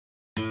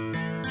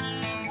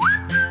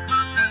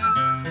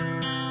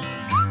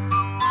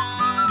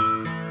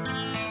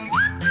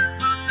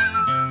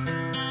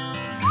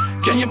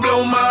Can you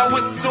blow my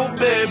whistle,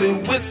 baby?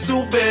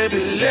 Whistle,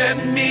 baby,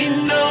 let me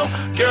know.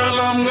 Girl,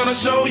 I'm gonna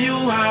show you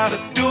how to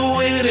do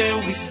it,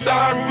 and we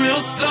start real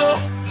slow.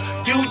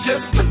 You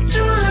just put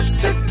your lips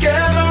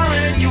together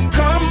and you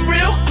come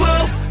real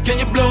close. Can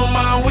you blow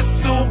my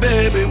whistle,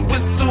 baby?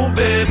 Whistle,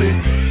 baby.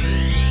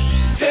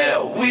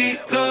 Here we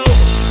go.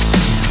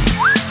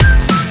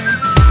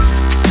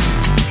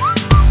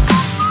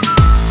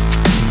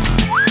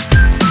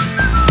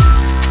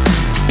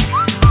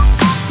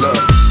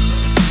 Look,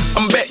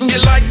 I'm betting you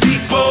like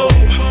people,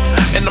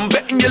 and I'm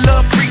betting you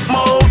love freak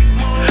mode,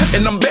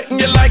 and I'm betting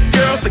you like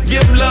girls to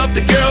give love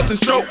to girls and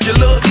stroke your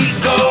little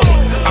ego.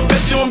 I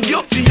bet you I'm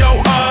guilty, your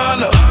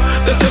honor.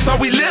 That's just how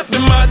we live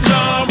in my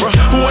genre.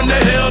 Who in the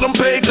hell done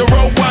paved the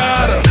road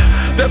wider?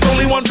 There's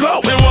only one flow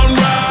and one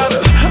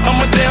rider.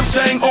 I'm a damn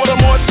shame, order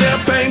more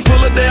champagne,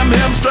 pull a damn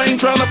hamstring,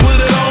 tryna put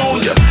it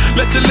on ya.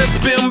 Let your lips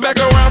spin back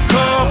around,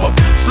 come up.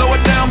 Slow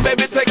it down,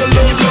 baby, take a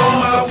look. Blow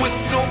my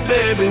whistle,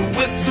 baby,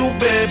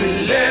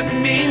 let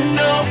me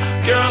know.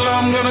 Girl,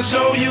 I'm gonna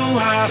show you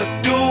how to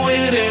do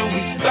it, and we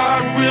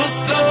start real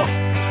slow.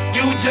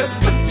 You just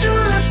put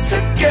your lips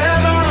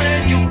together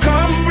and you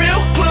come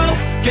real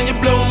close. Can you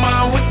blow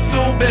my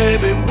whistle,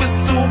 baby?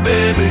 Whistle,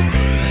 baby.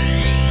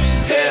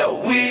 Here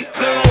we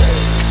go.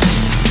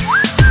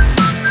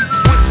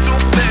 Whistle,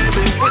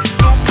 baby,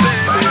 whistle,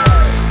 baby.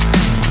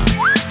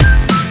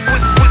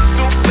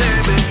 Whistle,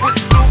 baby,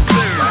 whistle,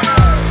 baby.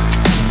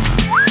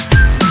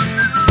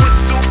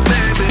 Whistle,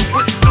 baby,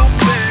 whistle,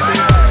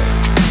 baby.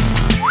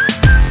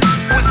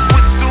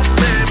 Whistle,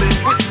 baby,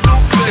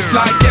 whistle, baby. It's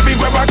like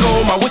everywhere I go,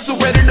 my whistle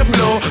ready to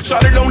blow.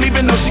 Shawty don't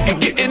even know she can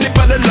get in it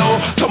for the low.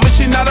 Told me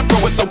she not a pro,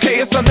 it's okay,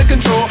 it's under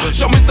control.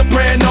 Show me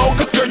soprano,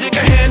 cause girl you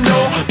can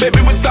handle.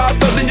 Baby with stars,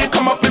 so then you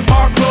come up in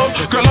park clothes.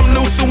 Girl I'm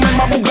new, so man,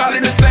 my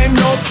Bugatti the same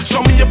nose.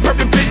 Show me a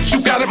perfect pitch,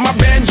 you got it, my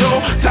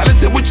banjo.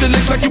 Talented with your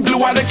lips like you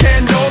blew out a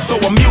candle. So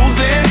I'm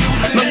using,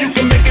 know you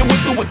can make it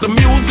whistle with the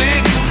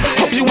music.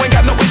 Hope you ain't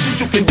got no issues,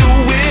 you can do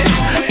it.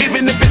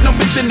 Even if it don't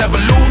fit, you never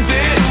lose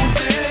it.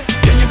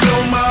 Can you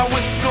blow my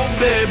whistle,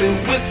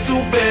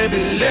 baby,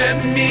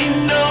 let me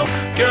know.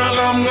 Girl,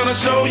 I'm gonna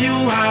show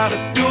you how to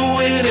do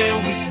it,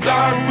 and we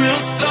start real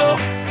slow.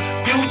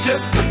 You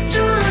just put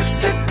your lips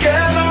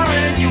together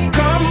and you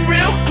come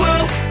real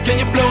close. Can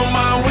you blow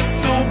my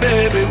whistle,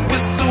 baby?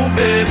 Whistle,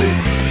 baby.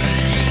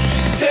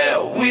 Here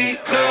we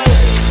go.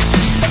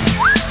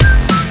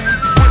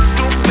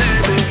 Whistle,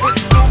 baby,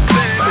 whistle,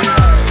 baby.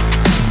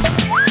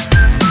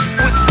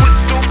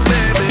 Whistle,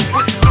 baby,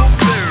 whistle,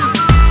 baby.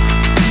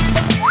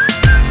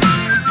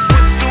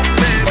 Whistle,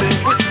 baby,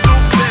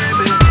 whistle,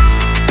 baby.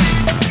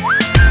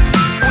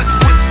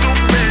 Whistle,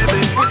 baby,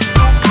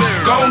 whistle,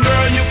 baby. Go on,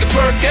 girl, you can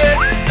twerk it.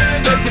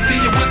 Let me see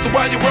you whistle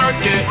while you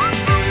work it.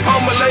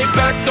 I'ma lay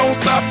back, don't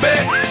stop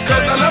it,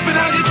 cause I love it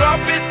how you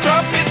drop it,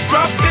 drop it,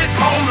 drop it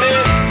on me.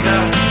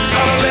 Now,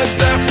 tryna let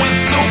that